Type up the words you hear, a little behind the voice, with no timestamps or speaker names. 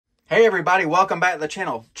Hey everybody, welcome back to the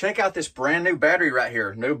channel. Check out this brand new battery right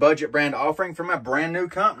here. New budget brand offering from a brand new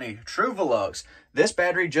company, TRUVALUX. This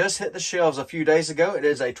battery just hit the shelves a few days ago. It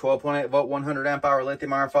is a 12.8 volt 100 amp hour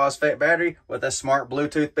lithium iron phosphate battery with a smart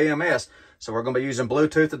Bluetooth BMS. So we're going to be using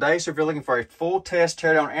Bluetooth today. So if you're looking for a full test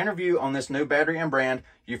teardown and review on this new battery and brand,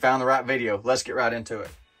 you found the right video. Let's get right into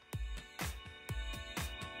it.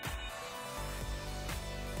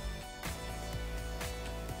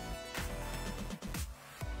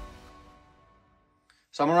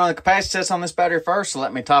 So I'm going to run the capacity test on this battery first, so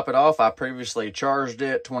let me top it off. I previously charged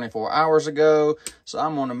it 24 hours ago, so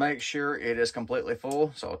I'm going to make sure it is completely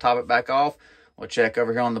full. So I'll top it back off. We'll check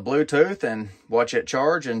over here on the Bluetooth and watch it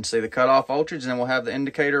charge and see the cutoff voltage, and then we'll have the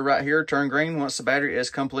indicator right here turn green once the battery is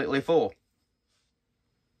completely full.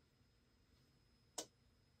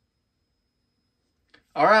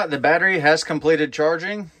 All right, the battery has completed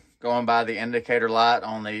charging, going by the indicator light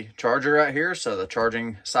on the charger right here, so the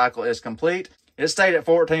charging cycle is complete. It stayed at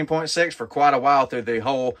 14.6 for quite a while through the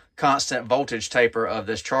whole constant voltage taper of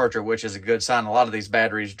this charger, which is a good sign. A lot of these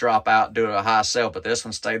batteries drop out due to a high cell, but this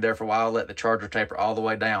one stayed there for a while, let the charger taper all the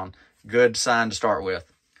way down. Good sign to start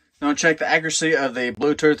with. Now I'll check the accuracy of the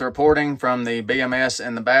Bluetooth reporting from the BMS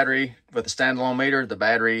and the battery with the standalone meter. The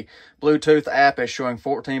battery Bluetooth app is showing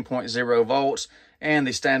 14.0 volts, and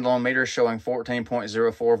the standalone meter is showing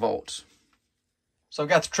 14.04 volts. So I've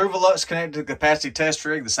got the TRUVALUX connected to the capacity test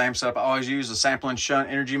rig, the same setup I always use, the sample and shunt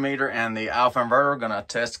energy meter and the alpha inverter. We're going to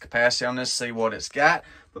test the capacity on this, see what it's got.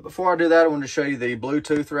 But before I do that, I want to show you the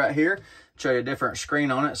Bluetooth right here, show you a different screen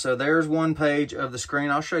on it. So there's one page of the screen.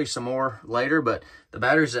 I'll show you some more later, but the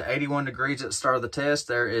battery's at 81 degrees at the start of the test.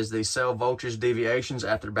 There is the cell voltage deviations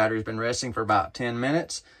after the battery's been resting for about 10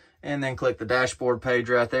 minutes. And then click the dashboard page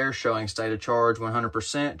right there, showing state of charge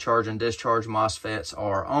 100%. Charge and discharge MOSFETs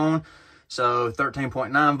are on. So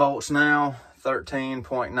 13.9 volts now,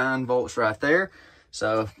 13.9 volts right there.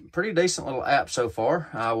 So pretty decent little app so far.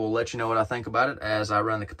 I will let you know what I think about it as I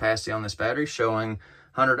run the capacity on this battery, showing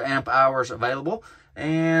 100 amp hours available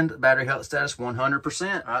and battery health status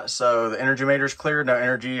 100%. All right, so the energy meter is clear. No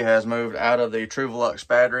energy has moved out of the TRUVALUX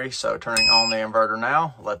battery. So turning on the inverter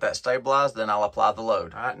now, let that stabilize, then I'll apply the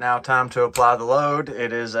load. All right, now time to apply the load.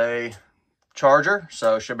 It is a charger,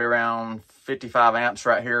 so it should be around 55 amps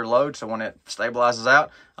right here load. So when it stabilizes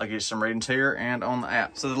out, I'll get you some readings here and on the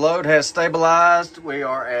app. So the load has stabilized. We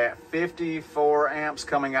are at 54 amps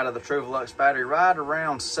coming out of the TRUVALUX battery, right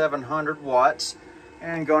around 700 watts.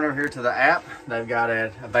 And going over here to the app, they've got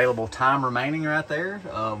an available time remaining right there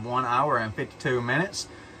of 1 hour and 52 minutes.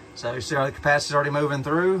 So you see how the capacity's already moving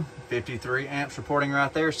through. 53 amps reporting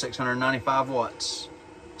right there, 695 watts.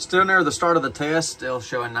 Still near the start of the test, still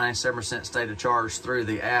showing 97% state of charge through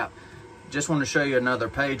the app. Just want to show you another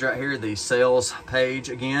page right here, the cells page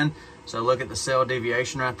again. So look at the cell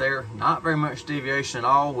deviation right there. Not very much deviation at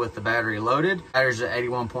all with the battery loaded. Battery's at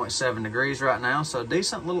 81.7 degrees right now, so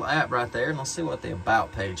decent little app right there. And let's see what the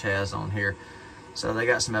about page has on here. So they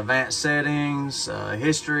got some advanced settings,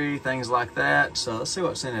 history, things like that. So let's see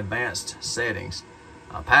what's in advanced settings.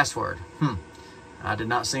 Password. I did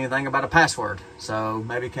not see anything about a password, so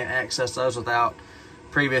maybe can't access those without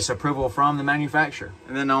previous approval from the manufacturer.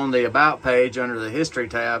 And then on the about page under the history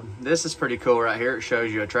tab, this is pretty cool right here. It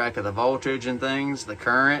shows you a track of the voltage and things, the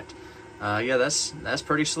current. Yeah, that's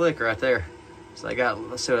pretty slick right there. So they got,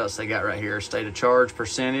 let's see what else they got right here. State of charge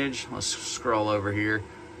percentage. Let's scroll over here.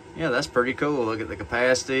 Yeah, that's pretty cool. Look at the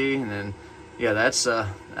capacity, and then yeah, that's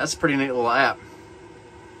a pretty neat little app.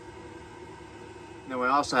 Then we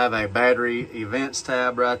also have a battery events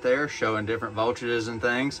tab right there showing different voltages and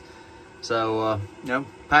things. So, you know,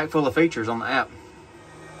 packed full of features on the app.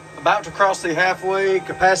 About to cross the halfway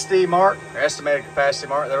capacity mark, or estimated capacity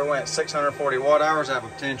mark. There we went 640 watt hours. I have a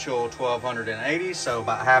potential 1280, so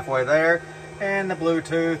about halfway there. And the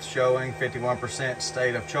Bluetooth showing 51%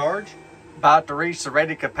 state of charge. About to reach the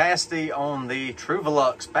rated capacity on the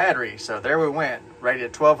TRUVALUX battery. So there we went,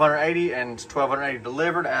 rated 1280 and 1280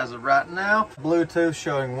 delivered as of right now. Bluetooth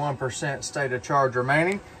showing 1% state of charge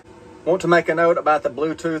remaining. Want to make a note about the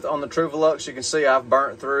Bluetooth on the TRUVALUX. You can see I've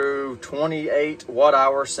burnt through 28 watt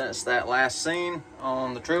hours since that last seen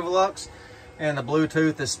on the TRUVALUX. And the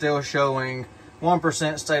Bluetooth is still showing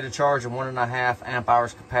 1% state of charge and 1.5 amp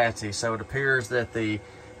hours capacity. So it appears that the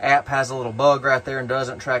app has a little bug right there and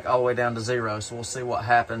doesn't track all the way down to 0. So we'll see what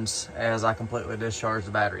happens as I completely discharge the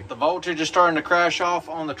battery. The voltage is starting to crash off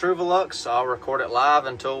on the TRUVALUX. I'll record it live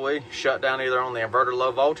until we shut down either on the inverter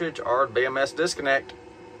low voltage or BMS disconnect.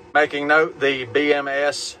 Making note, the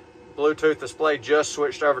BMS Bluetooth display just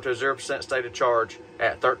switched over to 0% state of charge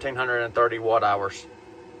at 1330 watt hours.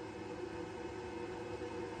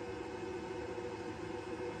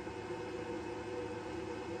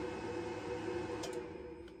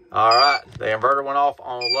 All right, the inverter went off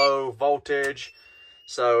on low voltage.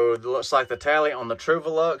 So it looks like the tally on the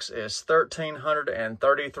TRUVALUX is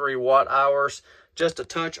 1,333 watt hours, just a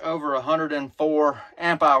touch over 104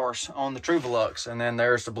 amp hours on the TRUVALUX. And then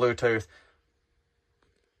there's the Bluetooth.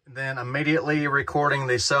 Then immediately recording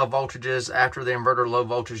the cell voltages after the inverter low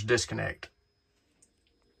voltage disconnect.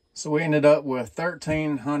 So we ended up with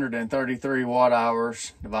 1,333 watt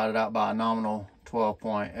hours divided out by a nominal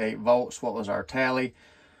 12.8 volts. What was our tally?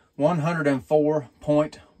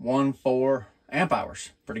 104.14 amp hours.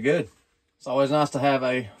 Pretty good. It's always nice to have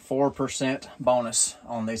a 4% bonus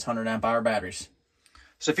on these 100 amp hour batteries.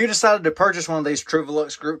 So if you decided to purchase one of these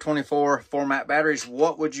TRUVALUX Group 24 format batteries,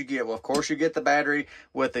 what would you get? Well, of course, you get the battery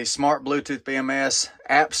with the smart Bluetooth BMS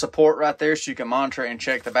app support right there, so you can monitor and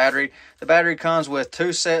check the battery. The battery comes with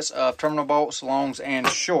 2 sets of terminal bolts, longs, and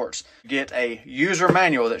shorts. You get a user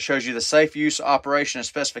manual that shows you the safe use, operation, and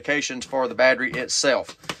specifications for the battery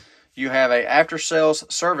itself. You have a after-sales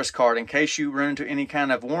service card in case you run into any kind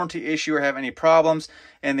of warranty issue or have any problems.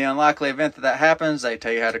 In the unlikely event that happens, they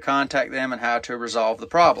tell you how to contact them and how to resolve the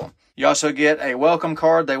problem. You also get a welcome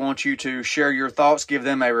card. They want you to share your thoughts, give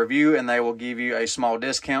them a review, and they will give you a small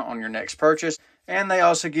discount on your next purchase. And they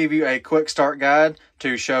also give you a quick start guide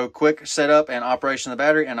to show quick setup and operation of the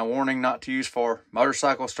battery and a warning not to use for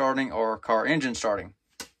motorcycle starting or car engine starting.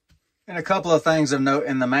 And a couple of things of note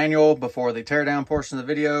in the manual before the teardown portion of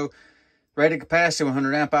the video. Rated capacity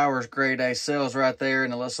 100 amp hours, grade A cells right there,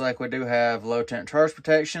 and it looks like we do have low temp charge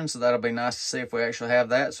protection, so that'll be nice to see if we actually have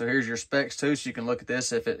that. So here's your specs too, so you can look at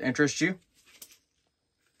this if it interests you.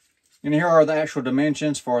 And here are the actual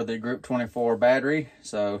dimensions for the Group 24 battery.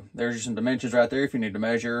 So there's some dimensions right there if you need to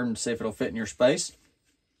measure and see if it'll fit in your space.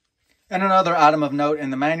 And another item of note in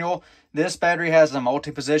the manual, this battery has a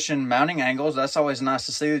multi-position mounting angles. That's always nice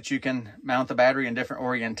to see that you can mount the battery in different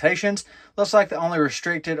orientations. Looks like the only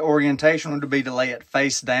restricted orientation would be to lay it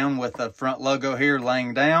face down with the front logo here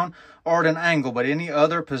laying down, or at an angle, but any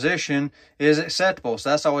other position is acceptable. So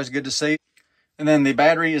that's always good to see. And then the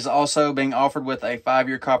battery is also being offered with a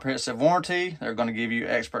 5-year comprehensive warranty. They're going to give you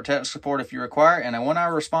expert technical support if you require, and a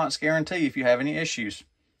 1-hour response guarantee if you have any issues.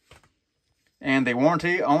 And the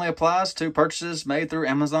warranty only applies to purchases made through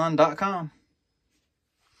Amazon.com.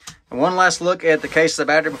 And one last look at the case of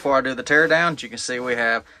the battery before I do the teardown. As you can see, we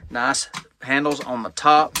have nice handles on the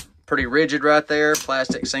top. Pretty rigid right there.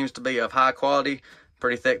 Plastic seems to be of high quality.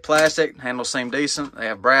 Pretty thick plastic. Handles seem decent. They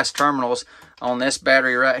have brass terminals on this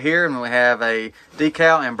battery right here. And we have a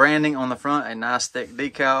decal and branding on the front. A nice thick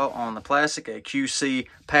decal on the plastic. A QC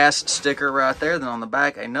pass sticker right there. Then on the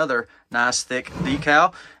back, another nice thick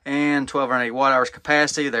decal. And 1280 watt hours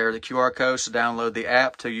capacity. There are the QR codes to download the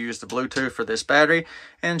app to use the Bluetooth for this battery.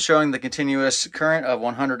 And showing the continuous current of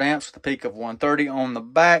 100 amps with a peak of 130 on the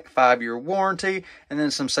back. 5-year warranty. And then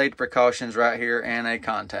some safety precautions right here and a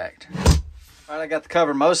contact. All right, I got the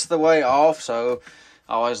cover most of the way off, so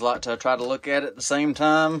I always like to try to look at it at the same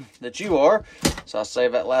time that you are. So I'll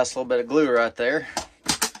save that last little bit of glue right there.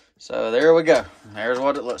 So there we go. There's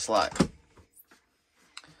what it looks like.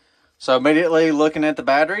 So immediately looking at the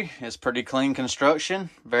battery, it's pretty clean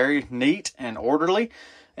construction, very neat and orderly.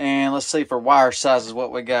 And let's see for wire sizes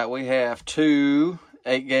what we got. We have 2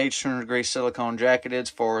 8-gauge 200-degree silicone jacketeds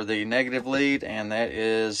for the negative lead, and that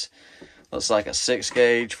is, looks like a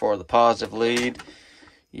 6-gauge for the positive lead.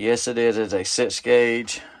 Yes, it is. It's a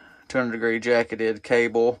 6-gauge 200-degree jacketed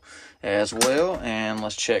cable as well. And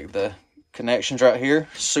let's check the connections right here.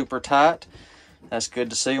 Super tight. That's good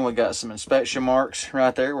to see. And we got some inspection marks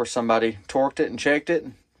right there where somebody torqued it and checked it.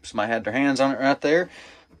 Somebody had their hands on it right there.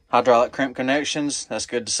 Hydraulic crimp connections. That's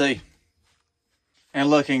good to see. And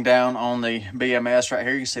looking down on the BMS right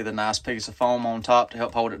here, you can see the nice piece of foam on top to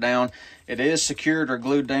help hold it down. It is secured or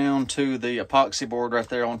glued down to the epoxy board right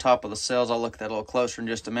there on top of the cells. I'll look at that a little closer in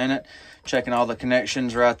just a minute. Checking all the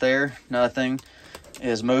connections right there. Nothing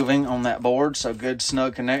is moving on that board, so good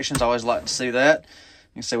snug connections. I always like to see that.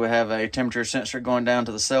 You can see we have a temperature sensor going down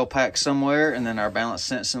to the cell pack somewhere, and then our balance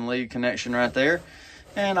sensing lead connection right there.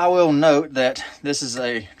 And I will note that this is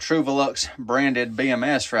a TRUVALUX branded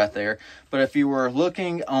BMS right there. But if you were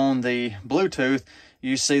looking on the Bluetooth,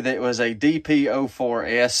 you see that it was a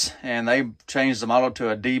DP04S, and they changed the model to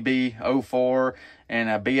a DB04 and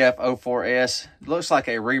a BF04S. It looks like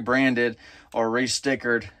a rebranded or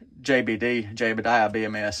restickered JBD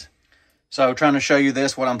BMS. So trying to show you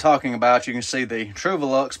this, what I'm talking about, you can see the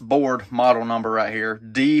TRUVALUX board model number right here,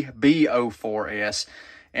 DB04S.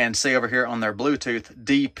 And see over here on their Bluetooth,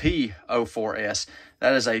 DP04S.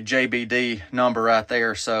 That is a JBD number right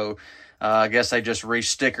there. So I guess they just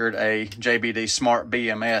re-stickered a JBD Smart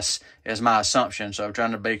BMS is my assumption. So I'm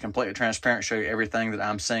trying to be completely transparent, show you everything that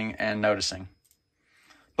I'm seeing and noticing.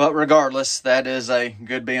 But regardless, that is a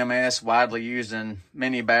good BMS, widely used in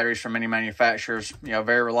many batteries from many manufacturers. You know,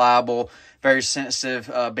 very reliable, very sensitive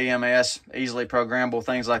BMS, easily programmable,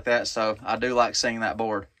 things like that. So I do like seeing that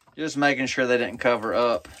board. Just making sure they didn't cover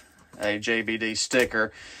up a JBD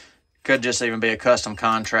sticker. Could just even be a custom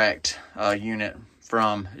contract unit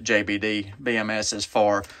from JBD BMSs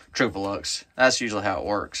for TRUVALUX. That's usually how it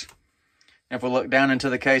works. If we look down into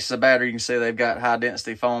the case of the battery, you can see they've got high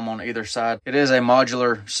density foam on either side. It is a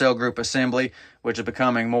modular cell group assembly, which is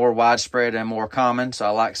becoming more widespread and more common, so I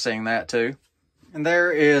like seeing that too. And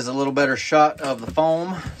there is a little better shot of the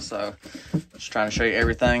foam, so just trying to show you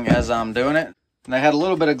everything as I'm doing it. And they had a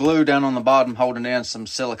little bit of glue down on the bottom holding in some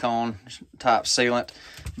silicone type sealant,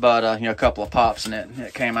 but you know, a couple of pops in it, and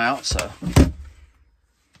it came out.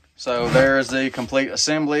 So there's the complete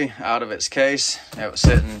assembly out of its case. It was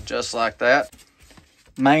sitting just like that.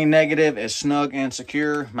 Main negative is snug and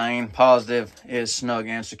secure. Main positive is snug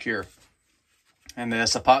and secure. And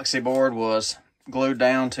this epoxy board was glued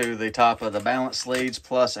down to the top of the balance leads,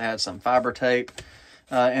 plus it had some fiber tape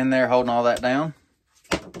in there holding all that down.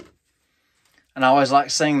 And I always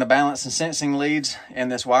like seeing the balance and sensing leads in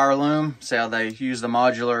this wire loom. See how they use the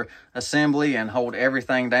modular assembly and hold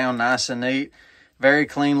everything down nice and neat. Very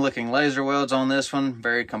clean looking laser welds on this one.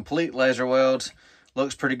 Very complete laser welds.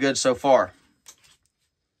 Looks pretty good so far.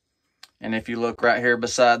 And if you look right here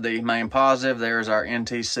beside the main positive, there's our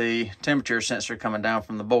NTC temperature sensor coming down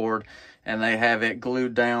from the board. And they have it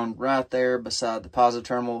glued down right there beside the positive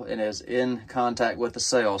terminal. It is in contact with the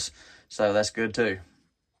cells. So that's good too.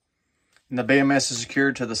 And the BMS is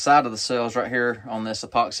secured to the side of the cells right here on this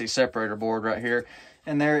epoxy separator board right here.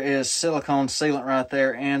 And there is silicone sealant right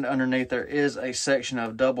there, and underneath there is a section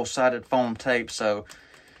of double-sided foam tape, so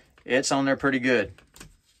it's on there pretty good.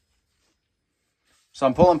 So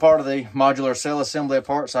I'm pulling part of the modular cell assembly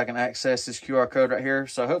apart so I can access this QR code right here.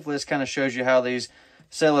 So hopefully this kind of shows you how these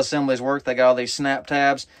cell assemblies work. They got all these snap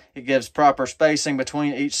tabs. It gives proper spacing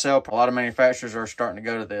between each cell. A lot of manufacturers are starting to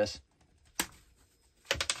go to this.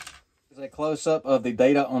 A close-up of the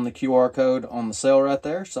data on the QR code on the cell right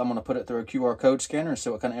there. So I'm going to put it through a QR code scanner and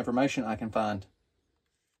see what kind of information I can find.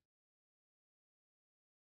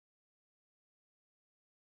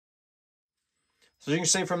 So as you can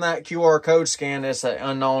see from that QR code scan, it's an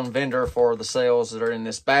unknown vendor for the cells that are in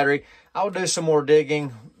this battery. I will do some more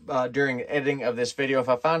digging during the editing of this video. If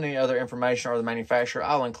I find any other information or the manufacturer,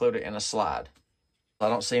 I'll include it in a slide. I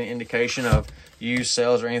don't see any indication of used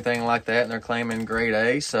cells or anything like that, and they're claiming grade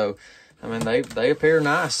A. So I mean, they appear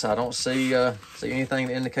nice. I don't see anything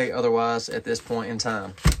to indicate otherwise at this point in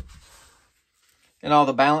time. And all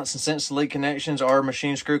the balance and sense lead connections are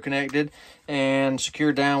machine screw connected and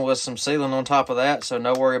secured down with some sealant on top of that, so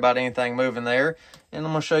no worry about anything moving there. And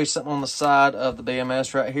I'm going to show you something on the side of the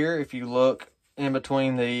BMS right here. If you look in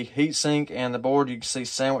between the heatsink and the board, you can see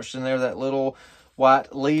sandwiched in there that little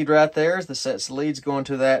white lead right there that sets the leads going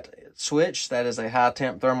to that switch. That is a high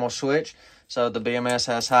temp thermal switch. So the BMS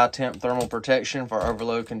has high temp thermal protection for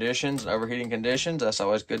overload conditions and overheating conditions. That's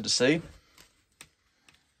always good to see.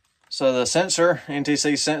 So the sensor,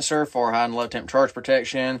 NTC sensor for high and low temp charge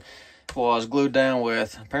protection, was glued down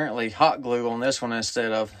with apparently hot glue on this one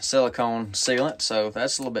instead of silicone sealant. So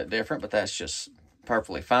that's a little bit different, but that's just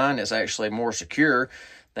perfectly fine. It's actually more secure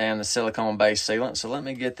than the silicone based sealant. So let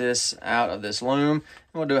me get this out of this loom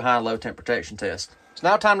and we'll do a high and low temp protection test. It's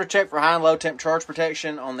now time to check for high and low temp charge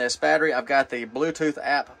protection on this battery. I've got the Bluetooth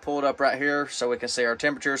app pulled up right here so we can see our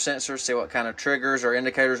temperature sensor, see what kind of triggers or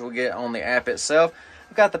indicators we get on the app itself.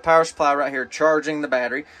 I've got the power supply right here charging the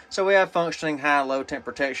battery, so we have functioning high and low temp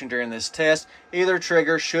protection during this test. Either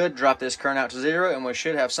trigger should drop this current out to 0, and we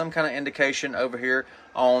should have some kind of indication over here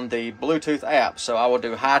on the Bluetooth app. So I will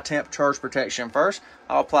do high temp charge protection first.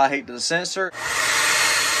 I'll apply heat to the sensor.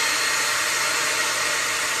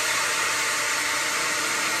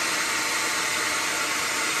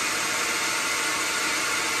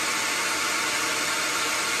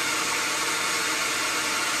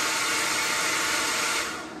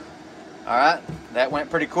 All right, that went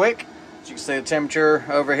pretty quick. As you can see the temperature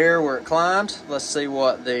over here where it climbed. Let's see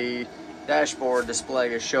what the dashboard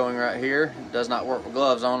display is showing right here. It does not work with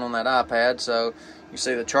gloves on that iPad, so you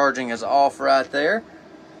see the charging is off right there.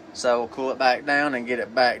 So we'll cool it back down and get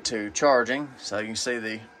it back to charging. So you can see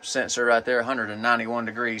the sensor right there, 191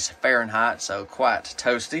 degrees Fahrenheit, so quite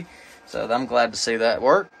toasty. So I'm glad to see that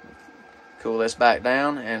work. Cool this back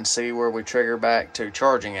down and see where we trigger back to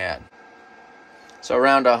charging at. So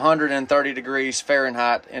around 130 degrees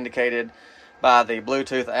Fahrenheit indicated by the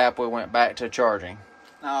Bluetooth app, we went back to charging.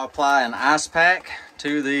 Now I'll apply an ice pack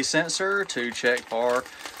to the sensor to check for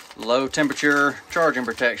low temperature charging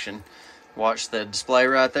protection. Watch the display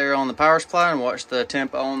right there on the power supply and watch the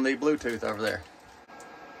temp on the Bluetooth over there.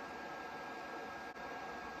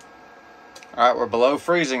 All right, we're below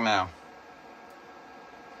freezing now.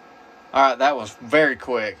 All right, that was very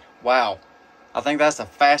quick. Wow. I think that's the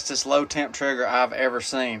fastest low temp trigger I've ever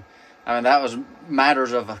seen. I mean, that was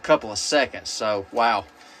matters of a couple of seconds. So, wow.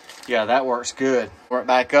 Yeah, that works good. Work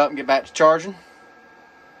back up and get back to charging.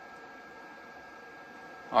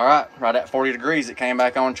 All right, right at 40 degrees, it came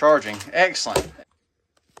back on charging. Excellent.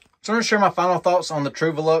 So I'm going to share my final thoughts on the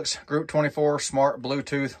TRUVALUX Group 24 Smart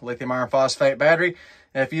Bluetooth Lithium Iron Phosphate Battery.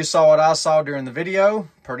 If you saw what I saw during the video,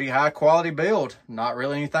 pretty high quality build. Not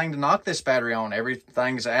really anything to knock this battery on.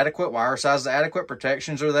 Everything's adequate. Wire size is adequate.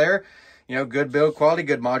 Protections are there. You know, good build quality,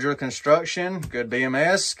 good modular construction, good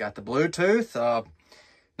BMS, got the Bluetooth.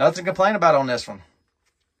 Nothing to complain about on this one.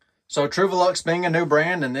 So TRUVALUX being a new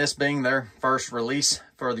brand and this being their first release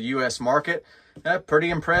for the US market, pretty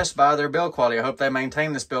impressed by their build quality. I hope they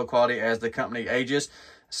maintain this build quality as the company ages.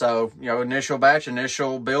 So, you know, initial batch,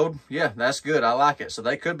 initial build, yeah, that's good. I like it. So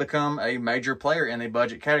they could become a major player in the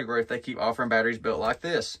budget category if they keep offering batteries built like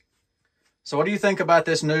this. So what do you think about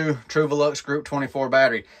this new TRUVALUX Group 24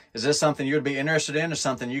 battery? Is this something you would be interested in or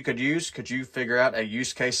something you could use? Could you figure out a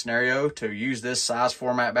use case scenario to use this size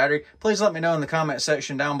format battery? Please let me know in the comment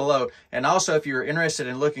section down below. And also, if you're interested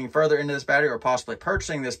in looking further into this battery or possibly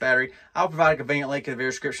purchasing this battery, I'll provide a convenient link in the video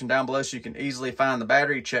description down below so you can easily find the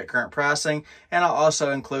battery, check current pricing, and I'll also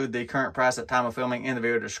include the current price at time of filming in the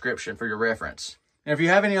video description for your reference. And if you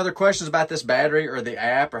have any other questions about this battery or the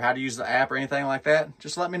app or how to use the app or anything like that,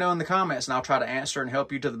 just let me know in the comments and I'll try to answer and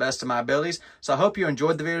help you to the best of my abilities. So I hope you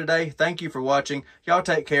enjoyed the video today. Thank you for watching. Y'all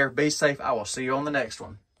take care. Be safe. I will see you on the next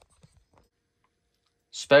one.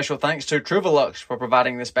 Special thanks to TRUVALUX for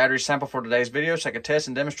providing this battery sample for today's video so I could test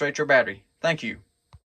and demonstrate your battery. Thank you.